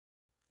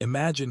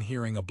Imagine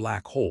hearing a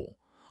black hole,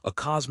 a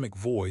cosmic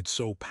void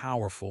so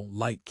powerful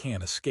light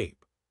can't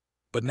escape.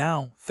 But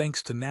now,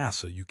 thanks to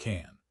NASA, you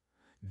can.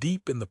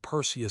 Deep in the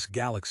Perseus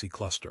galaxy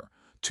cluster,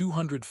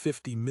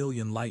 250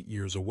 million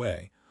light-years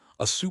away,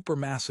 a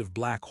supermassive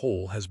black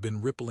hole has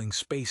been rippling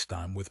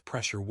spacetime with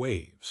pressure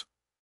waves.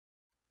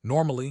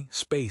 Normally,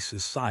 space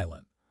is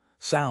silent.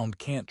 Sound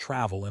can't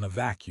travel in a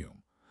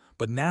vacuum.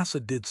 But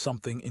NASA did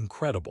something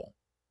incredible.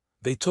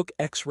 They took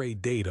X-ray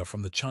data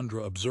from the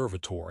Chandra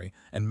Observatory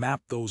and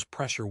mapped those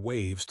pressure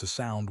waves to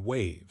sound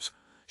waves,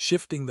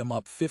 shifting them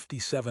up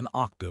 57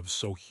 octaves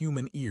so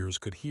human ears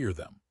could hear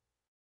them.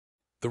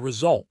 The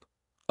result?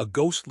 A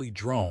ghostly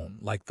drone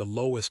like the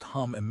lowest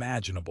hum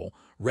imaginable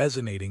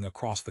resonating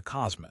across the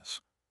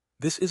cosmos.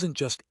 This isn't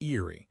just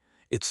eerie,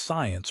 it's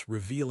science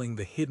revealing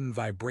the hidden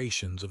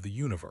vibrations of the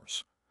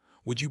universe.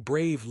 Would you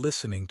brave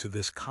listening to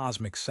this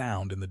cosmic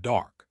sound in the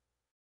dark?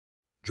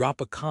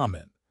 Drop a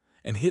comment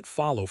and hit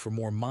follow for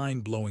more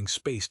mind-blowing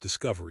space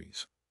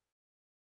discoveries.